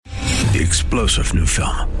The explosive new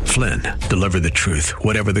film, Flynn, deliver the truth,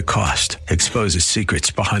 whatever the cost, exposes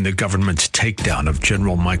secrets behind the government's takedown of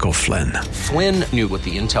General Michael Flynn. Flynn knew what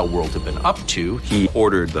the intel world had been up to. He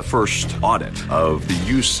ordered the first audit of the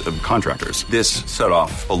use of contractors. This set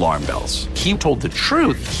off alarm bells. He told the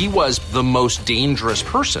truth. He was the most dangerous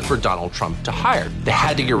person for Donald Trump to hire. They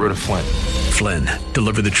had to get rid of Flynn. Flynn,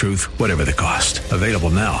 deliver the truth, whatever the cost. Available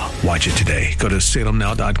now. Watch it today. Go to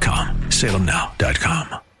salemnow.com.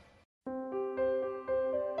 salemnow.com.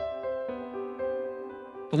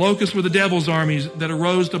 The locusts were the devil's armies that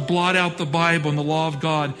arose to blot out the Bible and the law of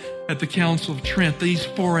God at the Council of Trent. These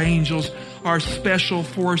four angels are special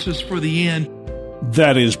forces for the end.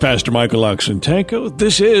 That is Pastor Michael Oxentenko.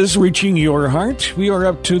 This is Reaching Your Heart. We are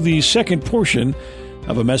up to the second portion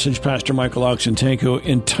of a message Pastor Michael Oxentenko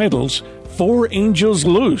entitles Four Angels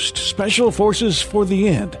Loosed, Special Forces for the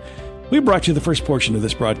End. We brought you the first portion of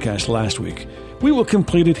this broadcast last week. We will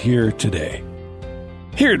complete it here today.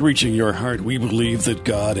 Here at Reaching Your Heart, we believe that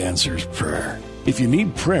God answers prayer. If you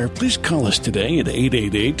need prayer, please call us today at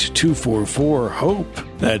 888-244-HOPE.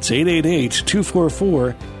 That's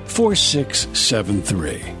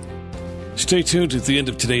 888-244-4673. Stay tuned at the end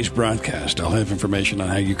of today's broadcast. I'll have information on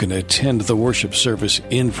how you can attend the worship service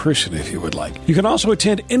in person if you would like. You can also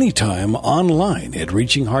attend anytime online at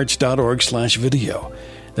reachinghearts.org/video.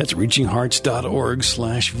 That's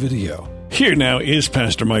reachinghearts.org/video. Here now is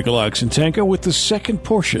Pastor Michael Oxentenko with the second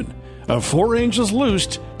portion of Four Angels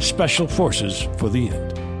Loosed, Special Forces for the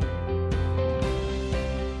End.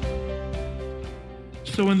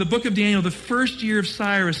 So in the book of Daniel, the first year of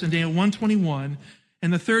Cyrus in Daniel 121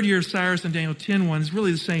 and the third year of Cyrus in Daniel 10:1 is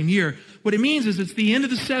really the same year. What it means is it's the end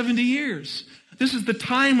of the 70 years. This is the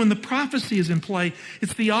time when the prophecy is in play.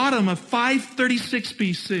 It's the autumn of 536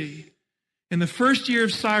 BC. In the first year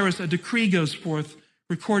of Cyrus, a decree goes forth,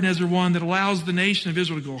 recorded in Ezra 1, that allows the nation of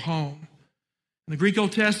Israel to go home. In the Greek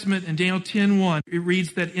Old Testament, in Daniel 10:1, it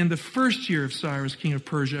reads that in the first year of Cyrus, king of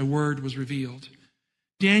Persia, a word was revealed.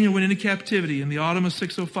 Daniel went into captivity in the autumn of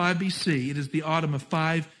 605 BC. It is the autumn of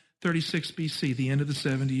 536 BC, the end of the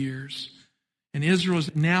 70 years. And Israel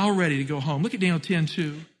is now ready to go home. Look at Daniel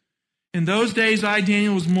 10:2. In those days, I,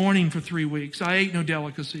 Daniel, was mourning for 3 weeks. I ate no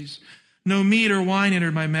delicacies. No meat or wine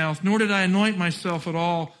entered my mouth, nor did I anoint myself at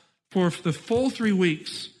all for the full 3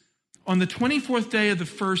 weeks. On the 24th day of the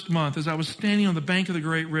first month, as I was standing on the bank of the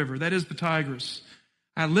great river, that is the Tigris,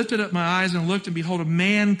 I lifted up my eyes and looked, and behold, a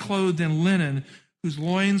man clothed in linen, whose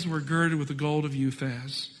loins were girded with the gold of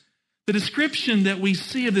Uphaz. The description that we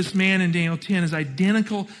see of this man in Daniel 10 is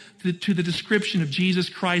identical to the description of Jesus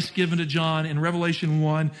Christ given to John in Revelation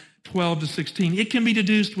 1:12-16. It can be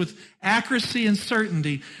deduced with accuracy and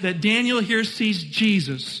certainty that Daniel here sees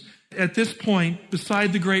Jesus at this point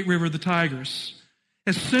beside the great river, the Tigris.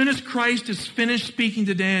 As soon as Christ is finished speaking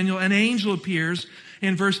to Daniel, an angel appears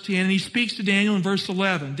in verse 10, and he speaks to Daniel in verse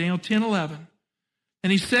 11, Daniel 10:11.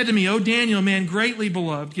 And he said to me, O Daniel, a man greatly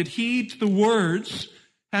beloved, give heed to the words.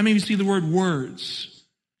 How many of you see the word words?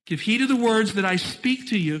 Give heed to the words that I speak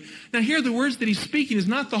to you. Now here, the words that he's speaking is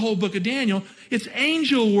not the whole book of Daniel. It's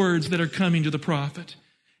angel words that are coming to the prophet.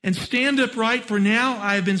 And stand upright, for now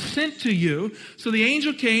I have been sent to you. So the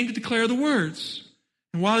angel came to declare the words.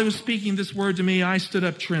 And while he was speaking this word to me, I stood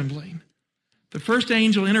up trembling. The first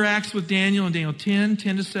angel interacts with Daniel in Daniel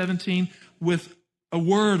 10:10-17, with a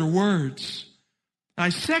word or words. A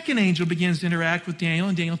second angel begins to interact with Daniel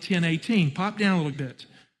in Daniel 10:18. Pop down a little bit.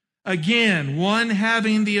 Again, one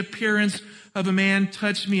having the appearance of a man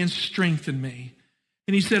touched me and strengthened me.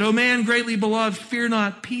 And he said, O man greatly beloved, fear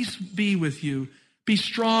not, peace be with you. Be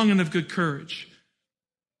strong and of good courage.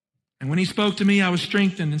 And when he spoke to me, I was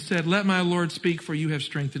strengthened and said, let my Lord speak, for you have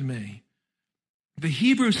strengthened me. The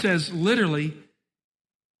Hebrew says literally,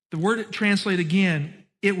 the word translate again,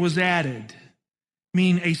 it was added.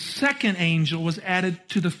 Meaning a second angel was added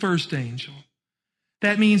to the first angel.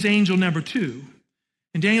 That means angel number 2.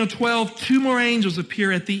 In Daniel 12, 2 more angels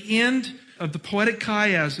appear at the end of the poetic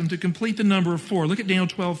chiasm to complete the number of 4. Look at Daniel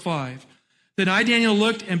 12:5. Then I, Daniel,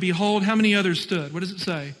 looked, and behold, how many others stood? What does it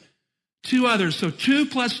say? 2 others. So 2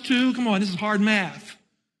 plus 2, come on, this is hard math.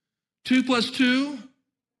 2 plus 2,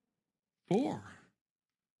 4.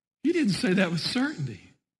 You didn't say that with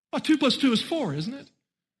certainty. Well, 2 plus 2 is 4, isn't it?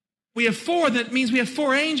 We have 4, that means we have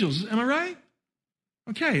 4 angels. Am I right?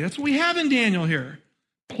 Okay, that's what we have in Daniel here.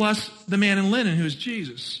 Plus the man in linen, who is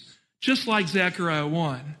Jesus. Just like Zechariah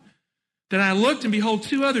 1. Then I looked, and behold,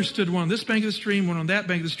 2 others stood, one on this bank of the stream, one on that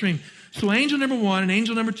bank of the stream. So angel number 1 and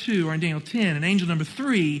angel number 2 are in Daniel 10, and angel number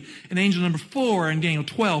 3 and angel number 4 are in Daniel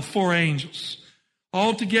 12, 4 angels.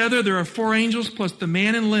 Altogether, there are 4 angels plus the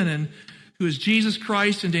man in linen who is Jesus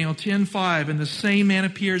Christ in Daniel 10:5, and the same man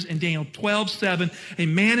appears in Daniel 12:7, a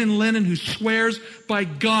man in linen who swears by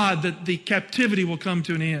God that the captivity will come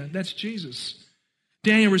to an end. That's Jesus.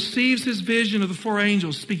 Daniel receives his vision of the four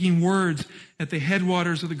angels speaking words at the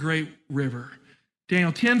headwaters of the great river.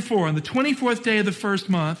 Daniel 10:4, on the 24th day of the first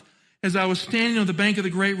month, as I was standing on the bank of the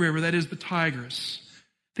great river, that is the Tigris.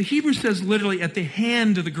 The Hebrew says literally at the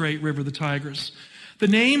hand of the great river, the Tigris. The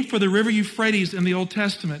name for the river Euphrates in the Old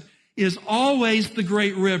Testament is always the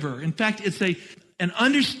great river. In fact, it's an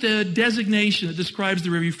understood designation that describes the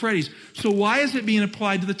river Euphrates. So why is it being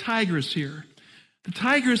applied to the Tigris here? The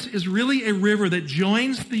Tigris is really a river that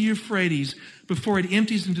joins the Euphrates before it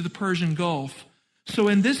empties into the Persian Gulf. So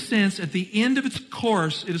in this sense, at the end of its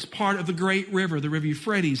course, it is part of the great river, the river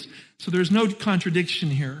Euphrates. So there's no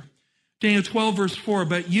contradiction here. Daniel 12, verse 4,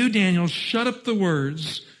 but you, Daniel, shut up the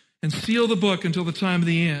words and seal the book until the time of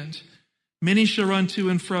the end. Many shall run to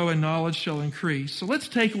and fro, and knowledge shall increase. So let's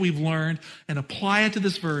take what we've learned and apply it to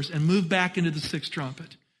this verse and move back into the sixth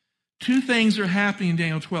trumpet. Two things are happening in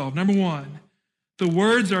Daniel 12. Number one, the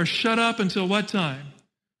words are shut up until what time?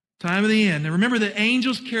 Time of the end. Now remember that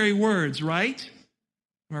angels carry words, right?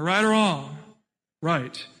 Am I right or wrong?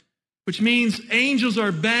 Right. Which means angels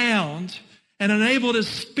are bound and unable to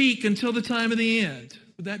speak until the time of the end.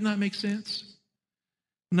 Would that not make sense?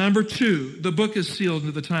 Number two, the book is sealed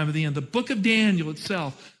until the time of the end. The book of Daniel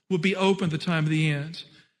itself will be open at the time of the end.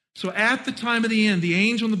 So at the time of the end, the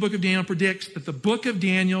angel in the book of Daniel predicts that the book of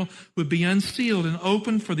Daniel would be unsealed and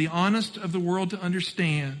open for the honest of the world to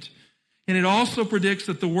understand. And it also predicts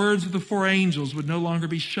that the words of the four angels would no longer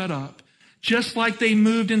be shut up. Just like they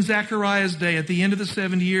moved in Zechariah's day at the end of the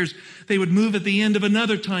 70 years, they would move at the end of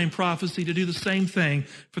another time prophecy to do the same thing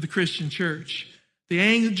for the Christian church. The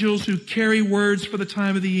angels who carry words for the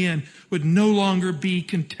time of the end would no longer be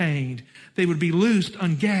contained. They would be loosed,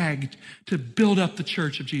 ungagged, to build up the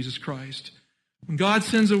church of Jesus Christ. When God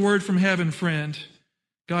sends a word from heaven, friend,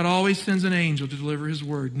 God always sends an angel to deliver his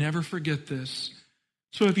word. Never forget this.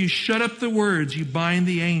 So if you shut up the words, you bind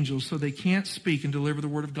the angels so they can't speak and deliver the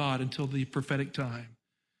word of God until the prophetic time.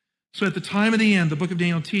 So at the time of the end, the book of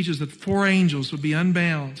Daniel teaches that four angels would be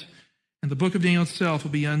unbound and the book of Daniel itself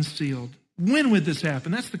will be unsealed. When would this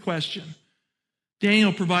happen? That's the question.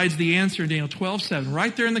 Daniel provides the answer in Daniel 12:7.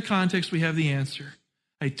 Right there in the context, we have the answer.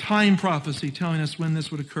 A time prophecy telling us when this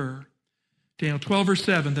would occur. Daniel 12, verse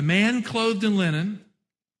 7. The man clothed in linen,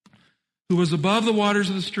 who was above the waters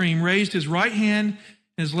of the stream, raised his right hand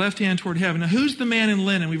and his left hand toward heaven. Now, who's the man in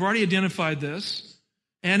linen? We've already identified this.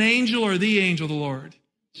 An angel or the angel of the Lord?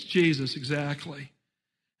 It's Jesus, exactly.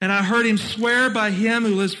 And I heard him swear by him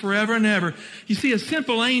who lives forever and ever. You see, a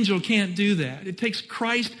simple angel can't do that. It takes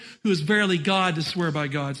Christ, who is verily God, to swear by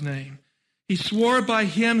God's name. He swore by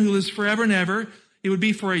him who lives forever and ever. It would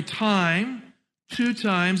be for a time, 2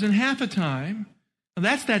 times, and half a time. And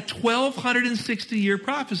that's that 1,260-year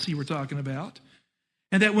prophecy we're talking about.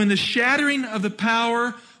 And that when the shattering of the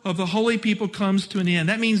power of the holy people comes to an end,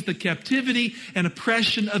 that means the captivity and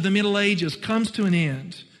oppression of the Middle Ages comes to an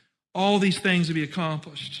end. All these things will be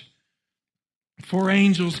accomplished. 4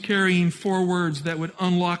 angels carrying 4 words that would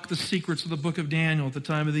unlock the secrets of the book of Daniel at the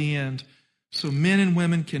time of the end. So men and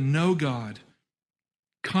women can know God,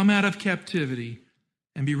 come out of captivity,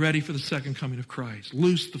 and be ready for the second coming of Christ.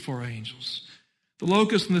 Loose the 4 angels. The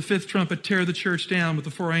locust and the 5th trumpet tear the church down, but the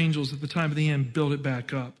 4 angels at the time of the end build it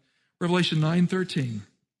back up. Revelation 9:13.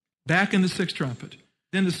 Back in the 6th trumpet.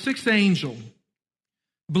 Then the 6th angel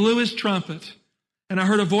blew his trumpet, and I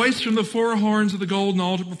heard a voice from the 4 horns of the golden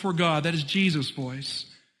altar before God, that is Jesus' voice,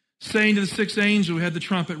 saying to the 6th angel who had the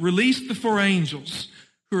trumpet, release the 4 angels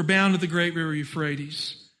who are bound to the great river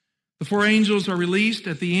Euphrates. The 4 angels are released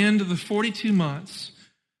at the end of the 42 months,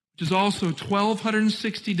 which is also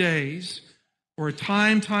 1,260 days, or a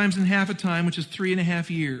time times and half a time, which is 3.5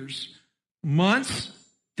 years. Months,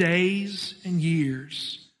 days, and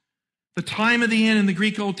years. The time of the end in the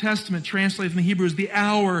Greek Old Testament, translated from the Hebrew, is the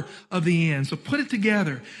hour of the end. So put it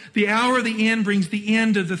together. The hour of the end brings the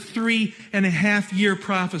end of the 3.5-year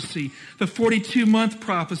prophecy, the 42-month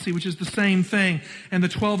prophecy, which is the same thing, and the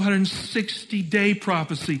 1,260-day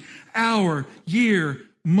prophecy. Hour, year,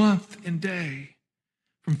 month, and day.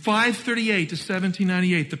 From 538 to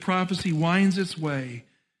 1798, the prophecy winds its way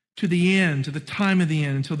to the end, to the time of the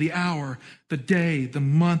end, until the hour, the day, the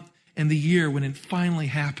month, and the year when it finally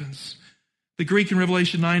happens. The Greek in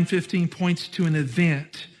Revelation 9:15 points to an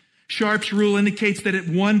event Sharp's rule indicates that at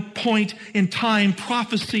one point in time,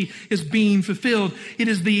 prophecy is being fulfilled. It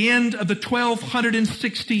is the end of the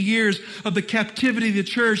 1,260 years of the captivity of the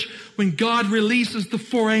church when God releases the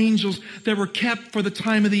 4 angels that were kept for the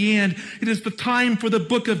time of the end. It is the time for the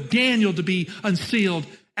book of Daniel to be unsealed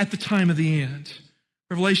at the time of the end.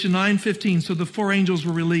 Revelation 9:15, so the 4 angels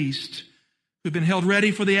were released, who've been held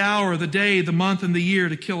ready for the hour, the day, the month, and the year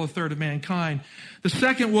to kill a third of mankind. The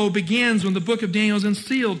second woe begins when the book of Daniel is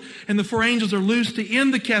unsealed and the 4 angels are loosed to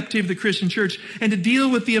end the captivity of the Christian church and to deal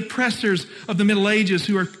with the oppressors of the Middle Ages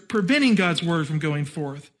who are preventing God's word from going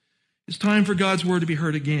forth. It's time for God's word to be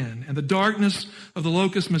heard again. And the darkness of the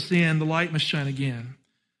locust must end, the light must shine again.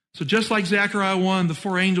 So just like Zechariah 1, the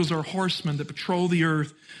 4 angels are horsemen that patrol the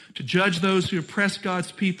earth to judge those who oppress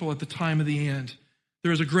God's people at the time of the end.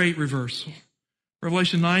 There is a great reversal.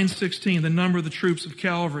 Revelation 9:16, the number of the troops of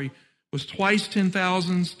Calvary was twice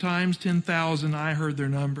 10,000 times 10,000. I heard their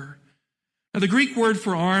number. Now the Greek word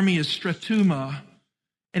for army is stratuma,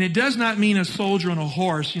 and it does not mean a soldier on a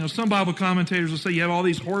horse. You know, some Bible commentators will say you have all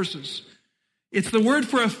these horses. It's the word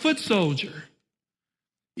for a foot soldier.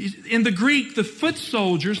 In the Greek, the foot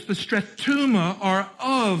soldiers, the stratuma, are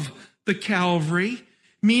of the cavalry,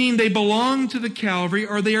 meaning they belong to the cavalry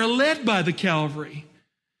or they are led by the cavalry.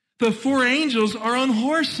 The 4 angels are on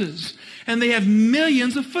horses, and they have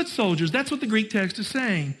millions of foot soldiers. That's what the Greek text is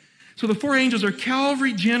saying. So the 4 angels are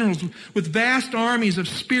cavalry generals with vast armies of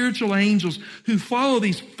spiritual angels who follow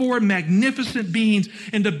these 4 magnificent beings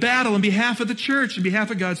into battle on behalf of the church, on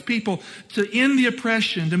behalf of God's people, to end the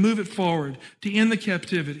oppression, to move it forward, to end the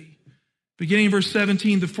captivity. Beginning in verse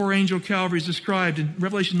 17, the 4 angel cavalry is described in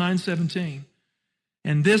Revelation 9:17.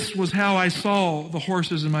 And this was how I saw the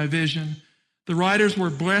horses in my vision. The riders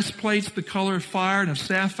wore breastplates the color of fire and of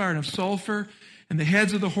sapphire and of sulfur, and the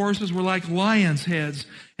heads of the horses were like lions' heads,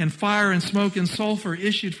 and fire and smoke and sulfur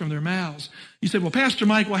issued from their mouths. You say, well, Pastor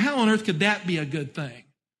Mike, well, how on earth could that be a good thing?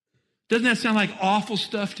 Doesn't that sound like awful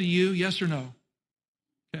stuff to you? Yes or no?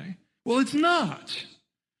 Okay. Well, it's not.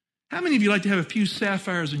 How many of you like to have a few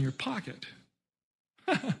sapphires in your pocket?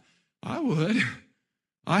 I would.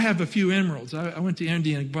 I have a few emeralds. I went to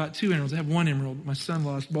India and bought 2 emeralds. I have 1 emerald. My son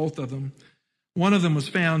lost both of them. One of them was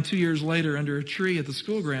found 2 years later under a tree at the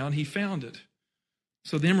school ground. He found it.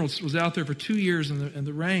 So the emerald was out there for 2 years in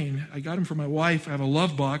the rain. I got them for my wife. I have a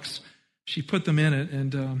love box. She put them in it,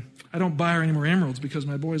 and I don't buy her any more emeralds because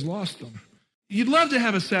my boys lost them. You'd love to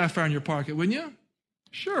have a sapphire in your pocket, wouldn't you?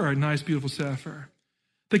 Sure, a nice, beautiful sapphire.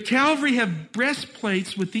 The cavalry have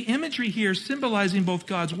breastplates with the imagery here symbolizing both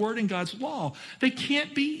God's word and God's law. They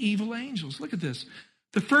can't be evil angels. Look at this.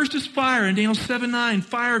 The first is fire. In Daniel 7:9,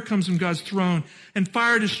 fire comes from God's throne, and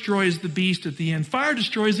fire destroys the beast at the end. Fire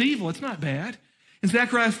destroys evil. It's not bad. In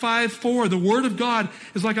Zechariah 5:4, the word of God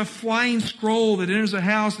is like a flying scroll that enters a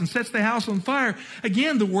house and sets the house on fire.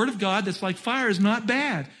 Again, the word of God that's like fire is not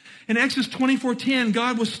bad. In Exodus 24:10,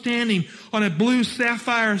 God was standing on a blue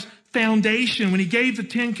sapphire foundation when he gave the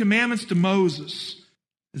 10 Commandments to Moses.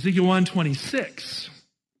 Ezekiel 1:26.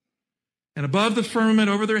 And above the firmament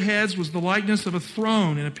over their heads was the likeness of a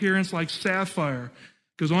throne in appearance like sapphire.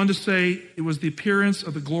 Goes on to say it was the appearance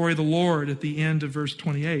of the glory of the Lord at the end of verse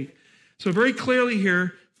 28. So very clearly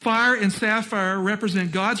here, fire and sapphire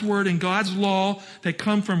represent God's word and God's law that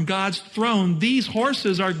come from God's throne. These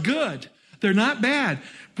horses are good. They're not bad.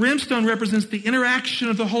 Brimstone represents the interaction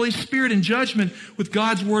of the Holy Spirit in judgment with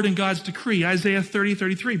God's word and God's decree. Isaiah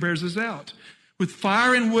 30:33 bears this out. With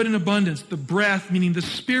fire and wood in abundance, the breath, meaning the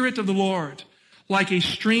Spirit of the Lord, like a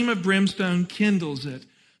stream of brimstone kindles it.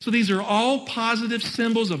 So these are all positive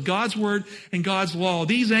symbols of God's word and God's law.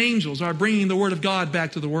 These angels are bringing the word of God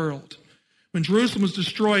back to the world. When Jerusalem was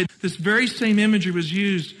destroyed, this very same imagery was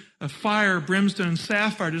used of fire, brimstone, and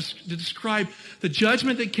sapphire to describe the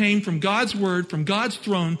judgment that came from God's word, from God's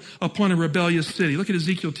throne upon a rebellious city. Look at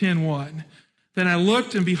Ezekiel 10:1. Then I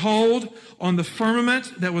looked, and behold, on the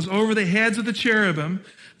firmament that was over the heads of the cherubim,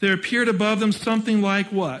 there appeared above them something like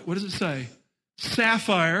what? What does it say?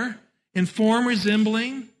 Sapphire, in form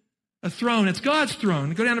resembling a throne. It's God's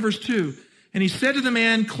throne. Go down to verse 2. And he said to the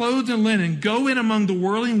man clothed in linen, go in among the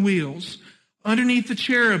whirling wheels, underneath the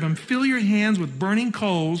cherubim, fill your hands with burning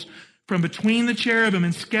coals from between the cherubim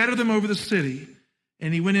and scatter them over the city.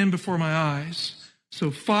 And he went in before my eyes. So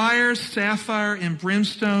fire, sapphire, and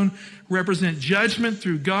brimstone represent judgment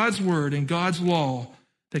through God's word and God's law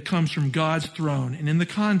that comes from God's throne. And in the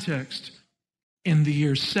context, in the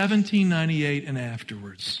year 1798 and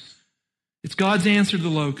afterwards. It's God's answer to the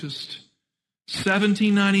locust.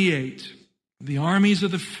 1798, the armies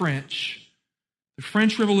of the French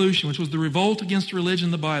Revolution, which was the revolt against religion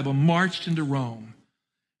in the Bible, marched into Rome.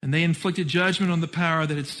 And they inflicted judgment on the power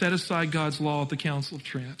that had set aside God's law at the Council of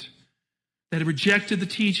Trent, that had rejected the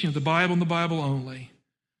teaching of the Bible and the Bible only.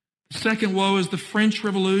 The second woe is the French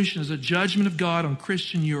Revolution, as a judgment of God on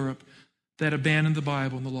Christian Europe that abandoned the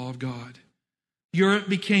Bible and the law of God. Europe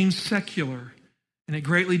became secular, and it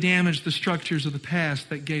greatly damaged the structures of the past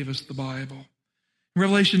that gave us the Bible. In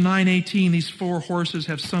Revelation 9:18, these four horses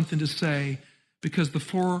have something to say because the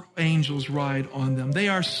four angels ride on them. They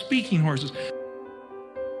are speaking horses.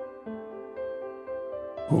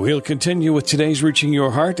 We'll continue with today's Reaching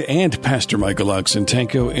Your Heart and Pastor Michael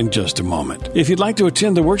Oxentenko in just a moment. If you'd like to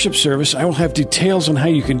attend the worship service, I will have details on how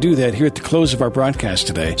you can do that here at the close of our broadcast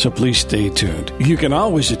today, so please stay tuned. You can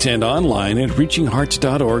always attend online at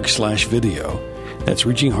reachinghearts.org/video. That's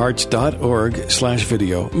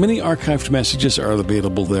reachinghearts.org/video. Many archived messages are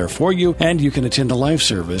available there for you, and you can attend a live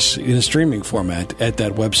service in a streaming format at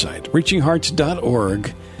that website,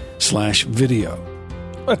 reachinghearts.org/video.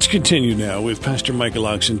 Let's continue now with Pastor Michael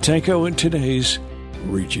Oxentenko in today's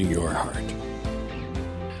Reaching Your Heart.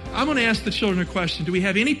 I'm going to ask the children a question. Do we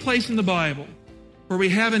have any place in the Bible where we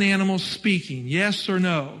have an animal speaking? Yes or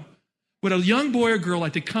no? Would a young boy or girl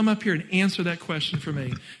like to come up here and answer that question for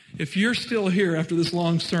me? If you're still here after this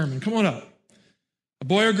long sermon, come on up. A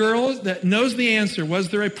boy or girl that knows the answer. Was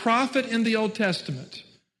there a prophet in the Old Testament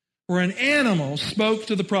where an animal spoke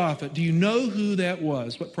to the prophet? Do you know who that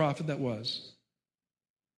was? What prophet that was?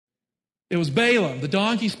 It was Balaam. The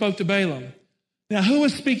donkey spoke to Balaam. Now, who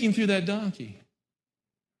was speaking through that donkey?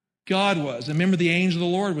 God was. And remember, the angel of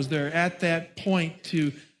the Lord was there at that point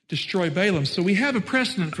to destroy Balaam. So we have a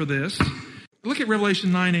precedent for this. Look at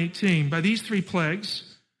Revelation 9:18. By these three plagues,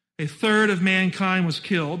 a third of mankind was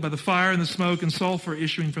killed by the fire and the smoke and sulfur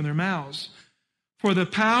issuing from their mouths. For the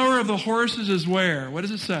power of the horses is where? What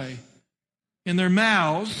does it say? In their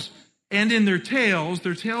mouths and in their tails.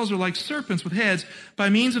 Their tails are like serpents with heads. By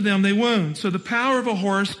means of them they wound. So the power of a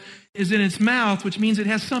horse is in its mouth, which means it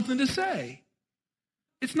has something to say.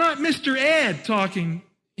 It's not Mr. Ed talking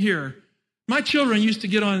here. My children used to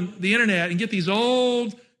get on the internet and get these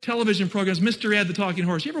old television programs, Mr. Ed the Talking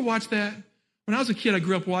Horse. You ever watch that? When I was a kid, I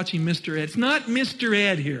grew up watching Mr. Ed. It's not Mr.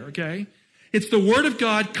 Ed here, okay? It's the Word of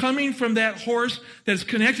God coming from that horse that's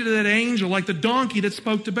connected to that angel, like the donkey that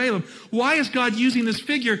spoke to Balaam. Why is God using this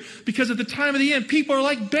figure? Because at the time of the end, people are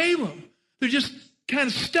like Balaam. They're just kind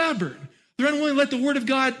of stubborn. They're unwilling to let the Word of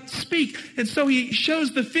God speak. And so he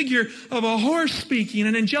shows the figure of a horse speaking,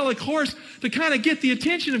 an angelic horse, to kind of get the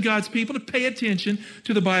attention of God's people to pay attention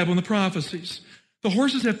to the Bible and the prophecies. The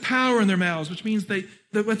horses have power in their mouths, which means that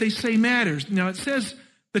what they say matters. Now it says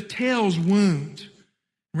the tails wound.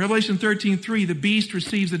 In Revelation 13:3, the beast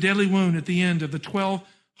receives a deadly wound at the end of the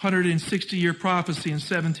 1260-year prophecy in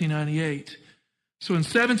 1798. So in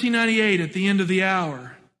 1798, at the end of the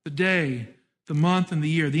hour, the day, the month, and the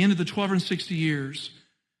year, the end of the 1260 years,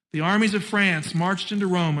 the armies of France marched into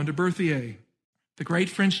Rome under Berthier, the great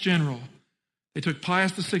French general. They took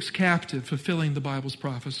Pius VI captive, fulfilling the Bible's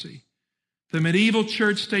prophecy. The medieval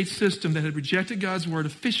church-state system that had rejected God's word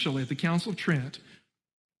officially at the Council of Trent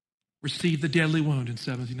received the deadly wound in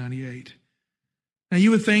 1798. Now, you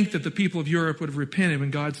would think that the people of Europe would have repented when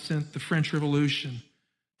God sent the French Revolution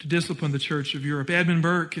to discipline the Church of Europe. Edmund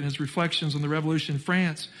Burke, in his reflections on the Revolution in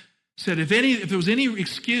France, said, if there was any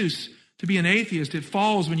excuse to be an atheist, it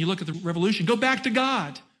falls when you look at the Revolution. Go back to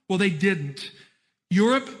God. Well, they didn't.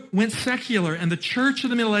 Europe went secular, and the church of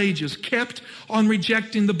the Middle Ages kept on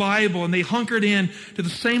rejecting the Bible, and they hunkered in to the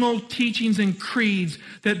same old teachings and creeds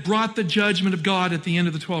that brought the judgment of God at the end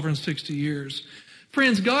of the 1260 years.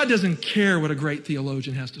 Friends, God doesn't care what a great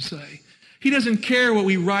theologian has to say. He doesn't care what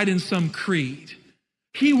we write in some creed.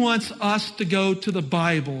 He wants us to go to the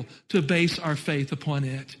Bible to base our faith upon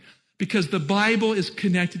it, because the Bible is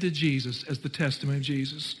connected to Jesus as the testimony of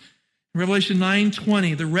Jesus. In Revelation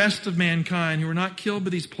 9:20, the rest of mankind who were not killed by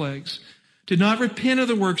these plagues did not repent of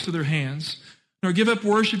the works of their hands, nor give up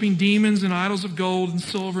worshiping demons and idols of gold and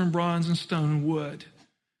silver and bronze and stone and wood.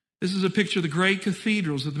 This is a picture of the great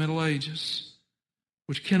cathedrals of the Middle Ages,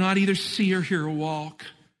 which cannot either see or hear or walk,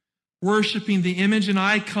 worshiping the image and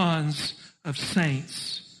icons of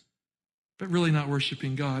saints, but really not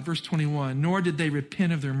worshiping God. Verse 21, nor did they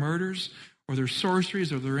repent of their murders or their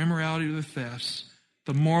sorceries or their immorality or their thefts.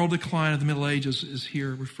 The moral decline of the Middle Ages is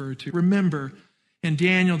here referred to. Remember in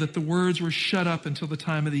Daniel that the words were shut up until the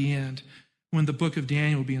time of the end, when the book of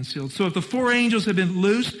Daniel will be unsealed. So if the four angels have been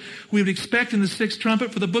loosed, we would expect in the sixth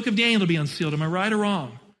trumpet for the book of Daniel to be unsealed. Am I right or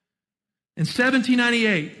wrong? In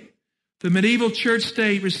 1798, the medieval church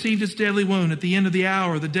state received its deadly wound at the end of the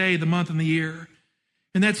hour, the day, the month, and the year.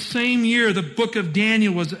 In that same year, the book of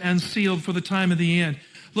Daniel was unsealed for the time of the end.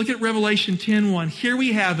 Look at Revelation 10:1. Here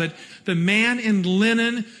we have it. The man in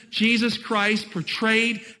linen, Jesus Christ,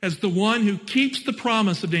 portrayed as the one who keeps the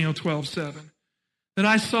promise of Daniel 12:7. Then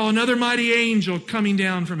I saw another mighty angel coming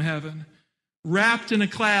down from heaven, wrapped in a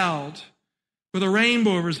cloud, with a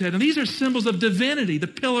rainbow over his head. And these are symbols of divinity, the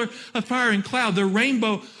pillar of fire and cloud, the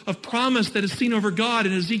rainbow of promise that is seen over God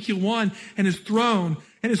in Ezekiel 1 and his throne.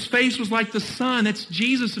 And his face was like the sun. That's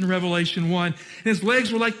Jesus in Revelation 1. And his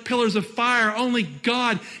legs were like pillars of fire. Only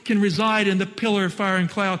God can reside in the pillar of fire and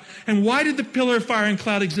cloud. And why did the pillar of fire and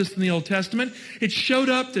cloud exist in the Old Testament? It showed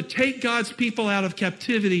up to take God's people out of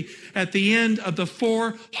captivity at the end of the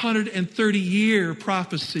 430-year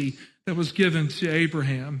prophecy that was given to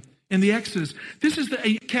Abraham in the Exodus. This is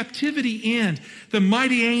the captivity end. The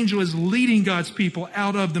mighty angel is leading God's people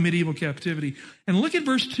out of the medieval captivity. And look at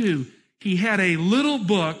verse 2. He had a little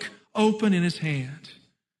book open in his hand.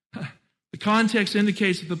 The context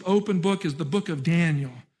indicates that the open book is the book of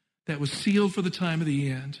Daniel that was sealed for the time of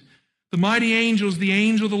the end. The mighty angel is the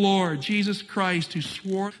angel of the Lord, Jesus Christ, who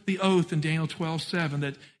swore the oath in Daniel 12:7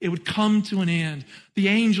 that it would come to an end. The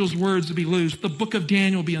angel's words would be loosed. The book of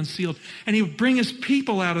Daniel would be unsealed. And he would bring his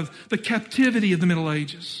people out of the captivity of the Middle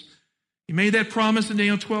Ages. He made that promise in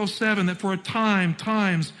Daniel 12:7 that for a time,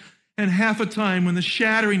 times, and half a time, when the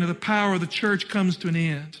shattering of the power of the church comes to an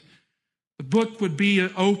end, the book would be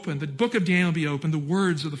open. The book of Daniel would be open. The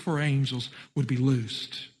words of the four angels would be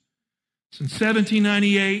loosed. Since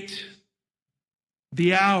 1798,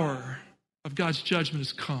 the hour of God's judgment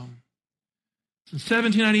has come. Since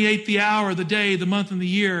 1798, the hour, the day, the month, and the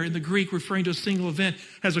year, in the Greek referring to a single event,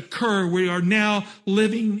 has occurred. We are now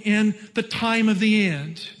living in the time of the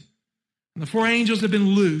end. And the four angels have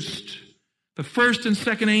been loosed. The first and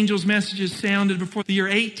second angels' messages sounded before the year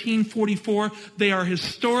 1844. They are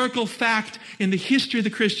historical fact in the history of the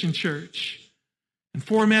Christian church. And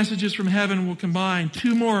four messages from heaven will combine.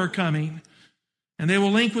 Two more are coming. And they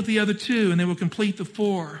will link with the other two, and they will complete the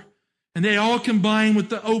four. And they all combine with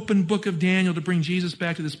the open book of Daniel to bring Jesus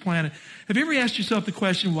back to this planet. Have you ever asked yourself the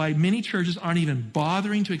question why many churches aren't even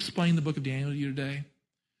bothering to explain the book of Daniel to you today?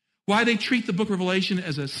 Why they treat the book of Revelation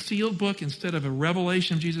as a sealed book instead of a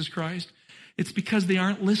revelation of Jesus Christ? It's because they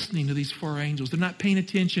aren't listening to these four angels. They're not paying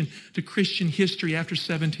attention to Christian history after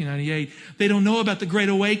 1798. They don't know about the Great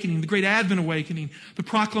Awakening, the Great Advent Awakening, the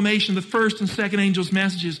proclamation of the first and second angels'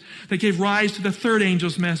 messages that gave rise to the third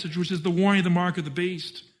angel's message, which is the warning of the mark of the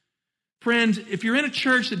beast. Friends, if you're in a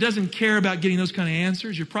church that doesn't care about getting those kind of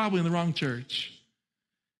answers, you're probably in the wrong church.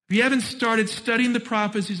 If you haven't started studying the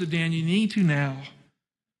prophecies of Daniel, you need to now.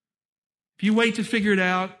 If you wait to figure it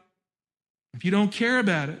out, if you don't care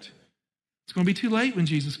about it, it's going to be too late when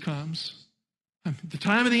Jesus comes. The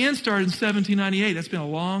time of the end started in 1798. That's been a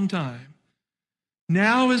long time.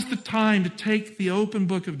 Now is the time to take the open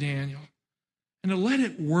book of Daniel and to let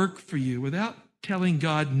it work for you without telling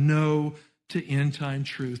God no to end-time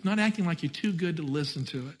truth, not acting like you're too good to listen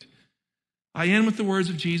to it. I end with the words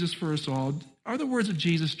of Jesus for us all. Are the words of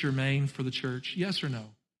Jesus germane for the church? Yes or no?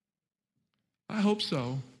 I hope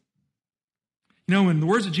so. You know, when the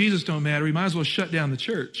words of Jesus don't matter, we might as well shut down the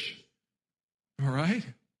church. All right?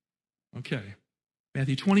 Okay.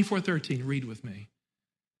 Matthew 24:13, read with me.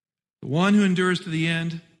 The one who endures to the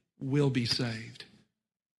end will be saved.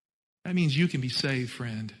 That means you can be saved,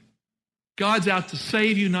 friend. God's out to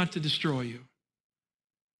save you, not to destroy you.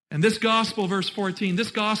 And this gospel, verse 14, this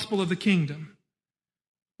gospel of the kingdom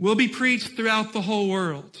will be preached throughout the whole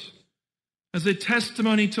world as a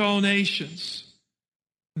testimony to all nations.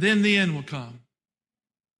 Then the end will come.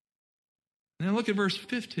 Now look at verse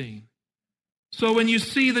 15. So when you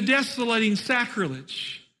see the desolating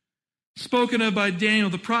sacrilege spoken of by Daniel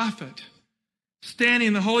the prophet standing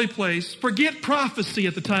in the holy place, forget prophecy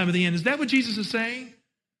at the time of the end. Is that what Jesus is saying?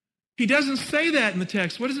 He doesn't say that in the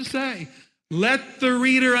text. What does it say? Let the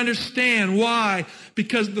reader understand. Why?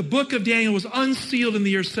 Because the book of Daniel was unsealed in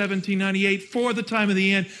the year 1798 for the time of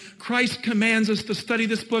the end. Christ commands us to study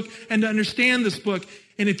this book and to understand this book.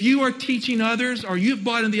 And if you are teaching others or you've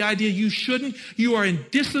bought into the idea you shouldn't, you are in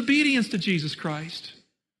disobedience to Jesus Christ.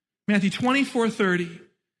 Matthew 24:30.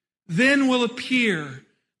 Then will appear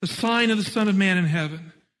the sign of the Son of Man in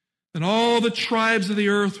heaven. Then all the tribes of the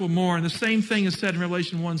earth will mourn. The same thing is said in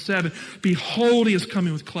Revelation 1:7. Behold, he is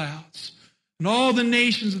coming with clouds. And all the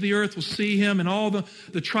nations of the earth will see him, and all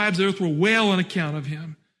the tribes of the earth will wail on account of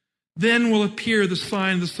him. Then will appear the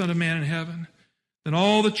sign of the Son of Man in heaven. Then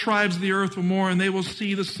all the tribes of the earth will mourn, and they will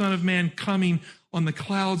see the Son of Man coming on the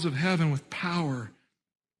clouds of heaven with power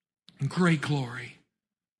and great glory.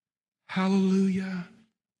 Hallelujah.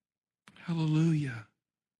 Hallelujah.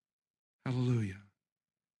 Hallelujah.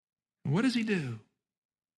 And what does he do?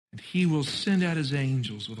 and he will send out his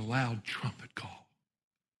angels with a loud trumpet call.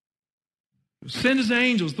 He will send his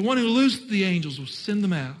angels. The one who loosed the angels will send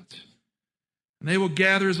them out. And they will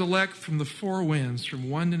gather his elect from the four winds, from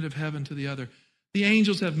one end of heaven to the other. The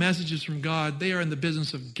angels have messages from God. They are in the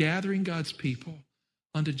business of gathering God's people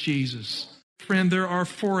unto Jesus. Friend, there are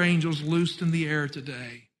four angels loosed in the air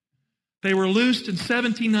today. They were loosed in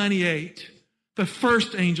 1798. The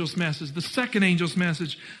first angel's message, the second angel's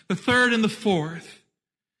message, the third and the fourth.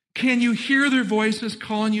 Can you hear their voices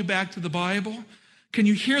calling you back to the Bible? Can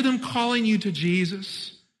you hear them calling you to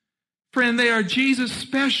Jesus? Friend, they are Jesus'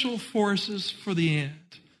 special forces for the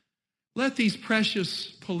end. Let these precious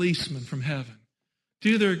policemen from heaven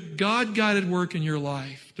do their God-guided work in your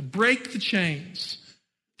life to break the chains,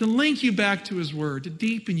 to link you back to his word, to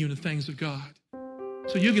deepen you in the things of God.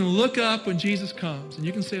 So you can look up when Jesus comes and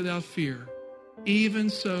you can say without fear, even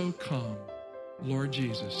so come, Lord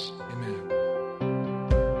Jesus. Amen.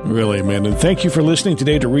 Well, amen. And thank you for listening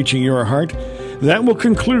today to Reaching Your Heart. That will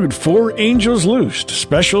conclude Four Angels Loosed,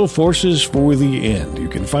 Special Forces for the End. You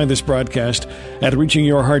can find this broadcast at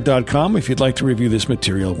reachingyourheart.com if you'd like to review this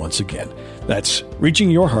material once again. That's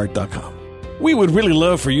reachingyourheart.com. We would really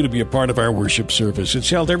love for you to be a part of our worship service. It's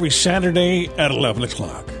held every Saturday at 11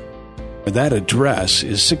 o'clock. That address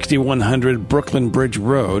is 6100 Brooklyn Bridge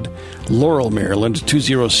Road, Laurel, Maryland,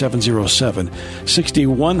 20707.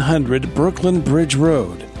 6100 Brooklyn Bridge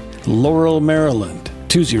Road, Laurel, Maryland,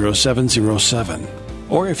 20707.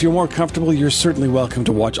 Or if you're more comfortable, you're certainly welcome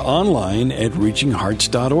to watch online at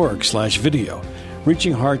reachinghearts.org/video.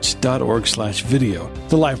 reachinghearts.org/video.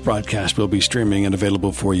 The live broadcast will be streaming and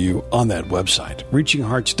available for you on that website,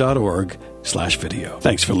 reachinghearts.org/video.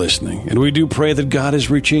 Thanks for listening, and we do pray that God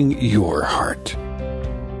is reaching your heart.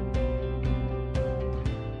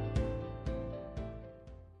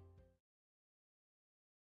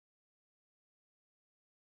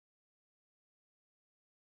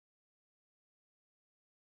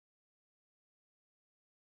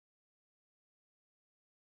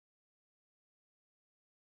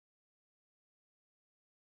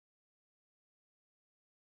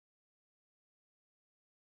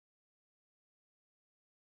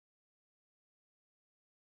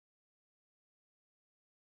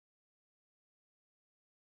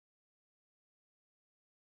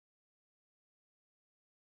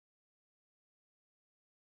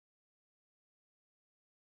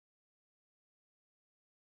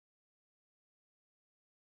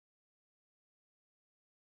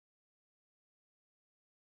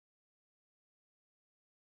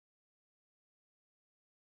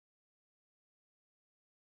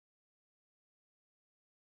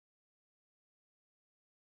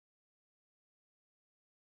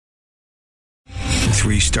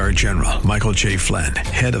 Three-star General Michael J. Flynn,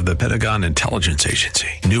 head of the Pentagon Intelligence Agency,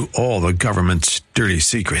 knew all the government's dirty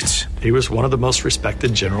secrets. He was one of the most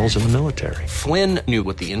respected generals in the military. Flynn knew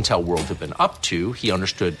what the intel world had been up to. He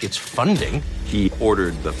understood its funding. He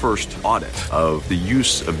ordered the first audit of the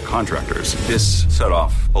use of contractors. This set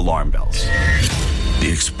off alarm bells. The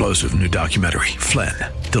explosive new documentary, Flynn,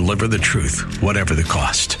 Deliver the Truth, Whatever the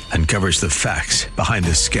Cost, uncovers the facts behind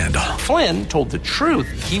this scandal. Flynn told the truth.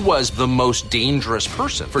 He was the most dangerous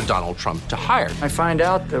person for Donald Trump to hire. I find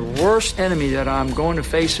out the worst enemy that I'm going to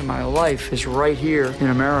face in my life is right here in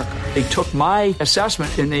America. They took my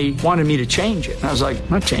assessment and they wanted me to change it. And I was like, I'm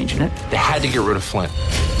not changing it. They had to get rid of Flynn.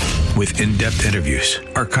 With in-depth interviews,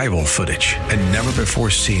 archival footage, and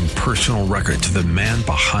never-before-seen personal records of the man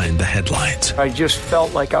behind the headlines. I just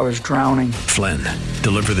felt like I was drowning. Flynn,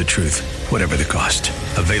 Deliver the Truth, Whatever the Cost.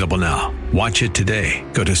 Available now. Watch it today.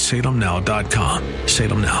 Go to salemnow.com.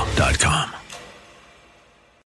 salemnow.com.